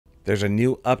There's a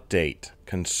new update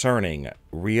concerning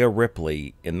Rhea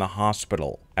Ripley in the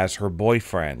hospital as her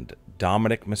boyfriend,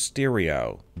 Dominik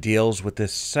Mysterio, deals with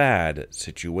this sad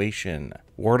situation.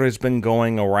 Word has been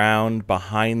going around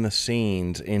behind the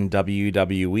scenes in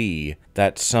WWE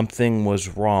that something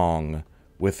was wrong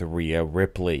with Rhea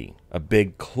Ripley. A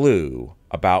big clue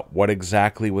about what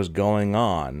exactly was going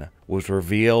on was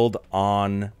revealed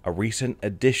on a recent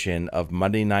edition of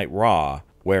Monday Night Raw,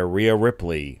 where Rhea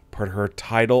Ripley put her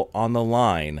title on the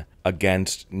line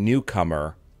against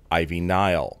newcomer Ivy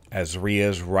Nile, as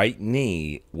Rhea's right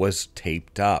knee was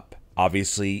taped up,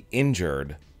 obviously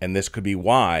injured, and this could be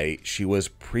why she was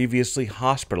previously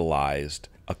hospitalized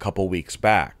a couple weeks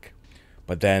back,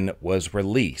 but then was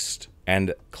released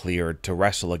and cleared to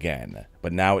wrestle again.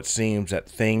 But now it seems that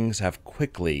things have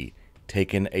quickly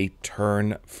taken a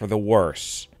turn for the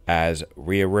worse, as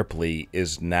Rhea Ripley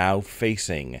is now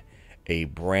facing a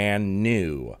brand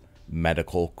new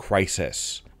medical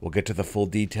crisis. We'll get to the full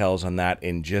details on that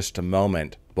in just a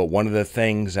moment, but one of the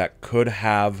things that could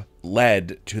have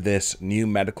led to this new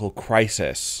medical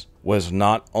crisis was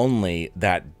not only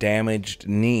that damaged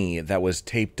knee that was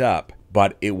taped up,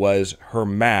 but it was her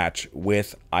match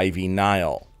with Ivy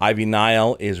Nile. Ivy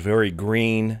Nile is very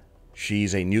green.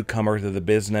 She's a newcomer to the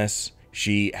business.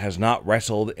 She has not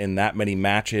wrestled in that many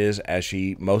matches, as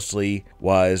she mostly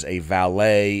was a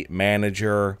valet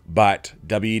manager, but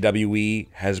WWE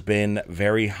has been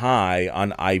very high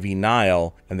on Ivy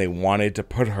Nile, and they wanted to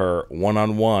put her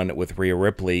one-on-one with Rhea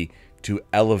Ripley to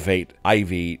elevate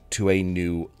Ivy to a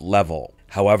new level.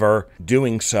 However,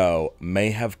 doing so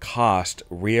may have cost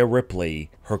Rhea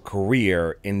Ripley her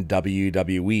career in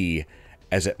WWE,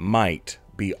 as it might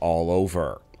be all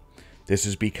over. This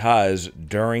is because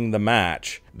during the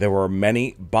match, there were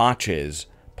many botches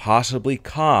possibly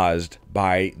caused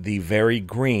by the very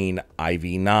green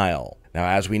Ivy Nile. Now,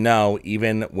 as we know,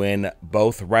 even when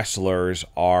both wrestlers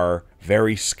are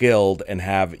very skilled and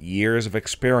have years of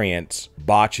experience,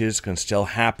 botches can still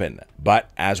happen. But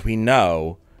as we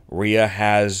know, Rhea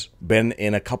has been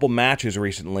in a couple matches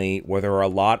recently where there are a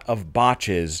lot of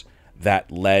botches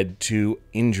that led to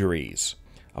injuries.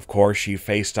 Of course, she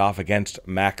faced off against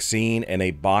Maxine in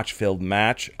a botch-filled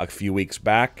match a few weeks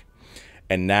back,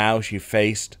 and now she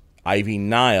faced Ivy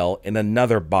Nile in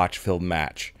another botch-filled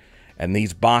match, and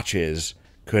these botches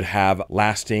could have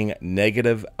lasting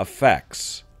negative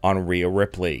effects on Rhea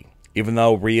Ripley. Even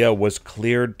though Rhea was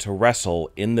cleared to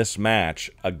wrestle in this match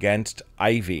against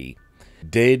Ivy,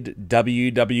 did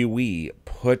WWE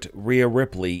put Rhea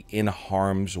Ripley in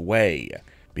harm's way?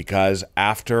 Because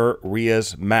after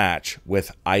Rhea's match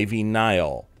with Ivy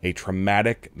Nile, a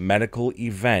traumatic medical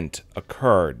event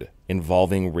occurred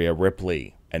involving Rhea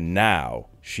Ripley, and now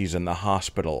she's in the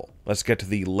hospital. Let's get to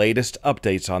the latest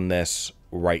updates on this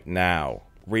right now.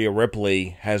 Rhea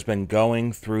Ripley has been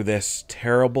going through this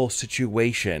terrible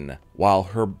situation while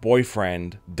her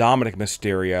boyfriend, Dominik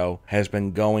Mysterio, has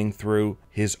been going through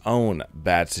his own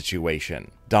bad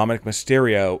situation. Dominik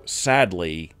Mysterio,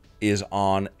 sadly, is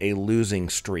on a losing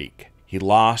streak. He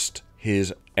lost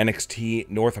his NXT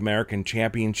North American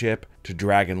Championship to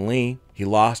Dragon Lee. He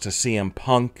lost to CM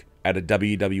Punk at a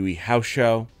WWE house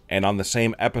show. And on the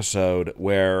same episode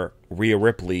where Rhea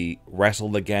Ripley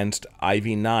wrestled against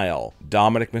Ivy Nile,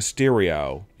 Dominik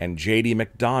Mysterio and JD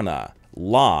McDonough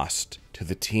lost to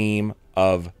the team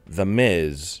of The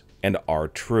Miz and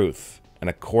R-Truth. And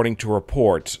according to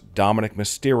reports, Dominik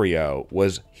Mysterio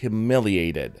was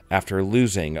humiliated after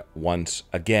losing once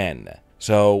again.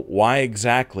 So why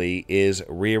exactly is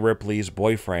Rhea Ripley's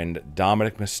boyfriend,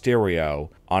 Dominik Mysterio,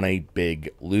 on a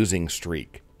big losing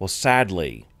streak? Well,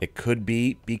 sadly, it could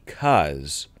be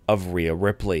because of Rhea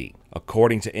Ripley.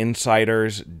 According to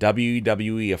insiders,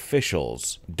 WWE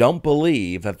officials don't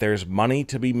believe that there's money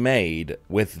to be made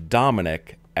with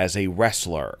Dominik as a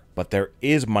wrestler, but there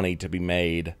is money to be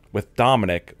made with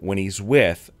Dominik when he's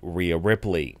with Rhea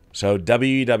Ripley. So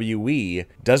WWE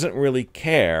doesn't really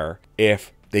care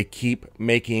if they keep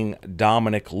making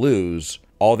Dominik lose.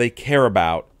 All they care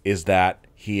about is that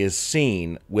he is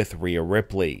seen with Rhea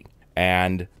Ripley.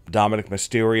 And Dominik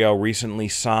Mysterio recently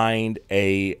signed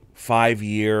a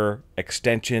 5-year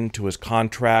extension to his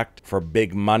contract for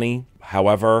big money.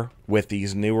 However, with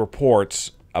these new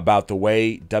reports about the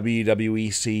way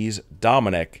WWE sees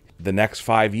Dominik, the next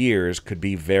 5 years could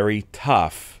be very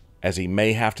tough, as he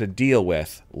may have to deal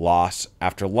with loss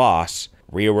after loss.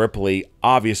 Rhea Ripley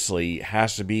obviously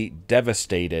has to be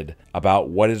devastated about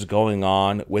what is going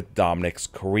on with Dominik's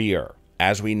career.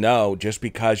 As we know, just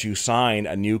because you sign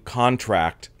a new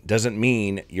contract doesn't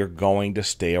mean you're going to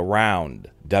stay around.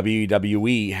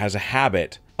 WWE has a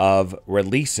habit of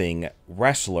releasing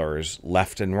wrestlers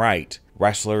left and right.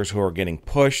 wrestlers who are getting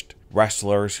pushed,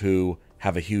 wrestlers who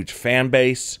have a huge fan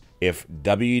base. If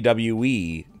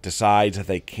WWE decides that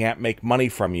they can't make money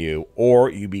from you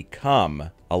or you become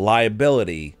a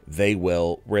liability, they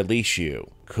will release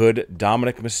you. Could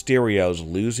Dominik Mysterio's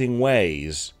losing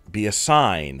ways be a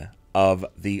sign of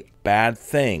the bad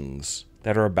things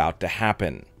that are about to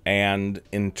happen? And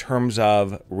in terms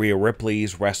of Rhea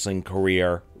Ripley's wrestling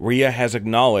career, Rhea has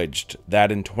acknowledged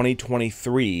that in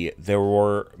 2023 there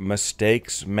were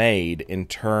mistakes made in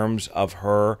terms of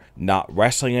her not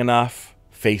wrestling enough,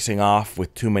 facing off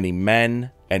with too many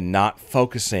men, and not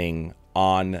focusing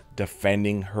on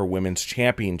defending her women's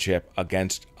championship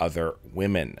against other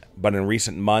women. But in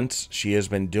recent months, she has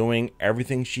been doing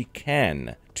everything she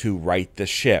can to right the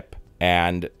ship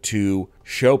and to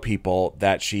show people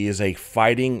that she is a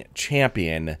fighting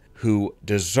champion who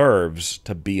deserves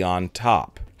to be on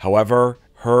top. However,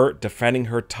 her defending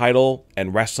her title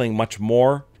and wrestling much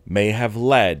more may have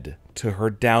led to her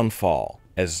downfall,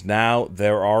 as now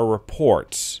there are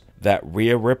reports that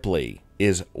Rhea Ripley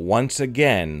is once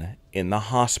again in the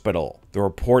hospital. The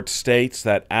report states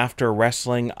that after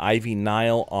wrestling Ivy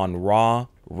Nile on Raw,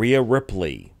 Rhea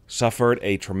Ripley suffered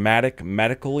a traumatic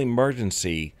medical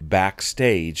emergency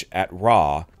backstage at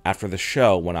Raw after the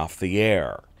show went off the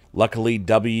air. Luckily,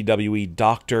 WWE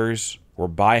doctors were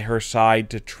by her side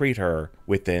to treat her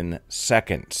within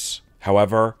seconds.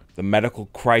 However, the medical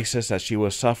crisis that she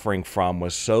was suffering from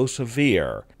was so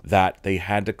severe that they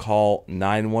had to call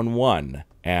 911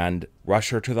 and rush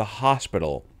her to the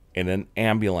hospital in an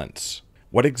ambulance.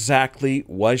 What exactly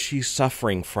was she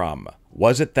suffering from?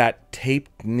 Was it that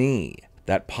taped knee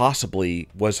that possibly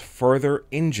was further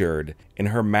injured in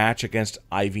her match against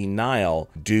Ivy Nile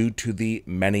due to the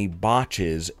many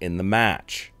botches in the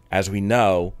match? As we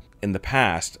know, in the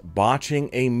past, botching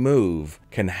a move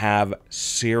can have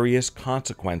serious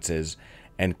consequences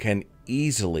and can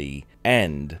easily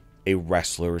end a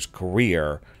wrestler's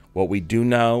career. What we do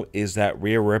know is that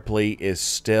Rhea Ripley is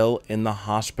still in the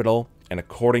hospital, and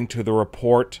according to the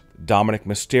report, Dominik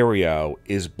Mysterio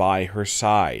is by her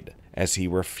side as he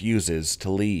refuses to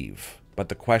leave. But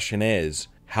the question is,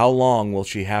 how long will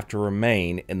she have to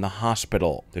remain in the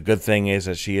hospital? The good thing is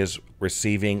that she is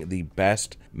receiving the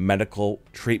best medical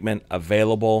treatment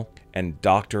available, and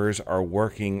doctors are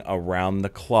working around the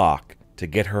clock to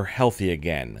get her healthy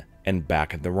again and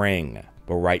back in the ring.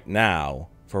 But right now,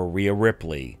 for Rhea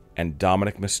Ripley and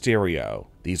Dominik Mysterio,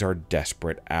 these are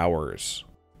desperate hours.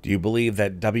 Do you believe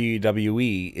that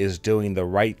WWE is doing the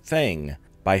right thing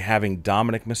by having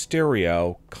Dominik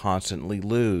Mysterio constantly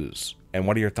lose? And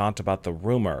what are your thoughts about the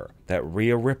rumor that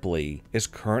Rhea Ripley is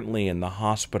currently in the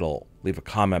hospital? Leave a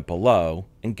comment below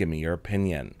and give me your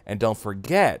opinion. And don't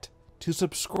forget to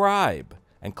subscribe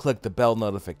and click the bell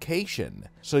notification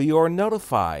so you are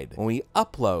notified when we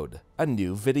upload a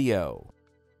new video.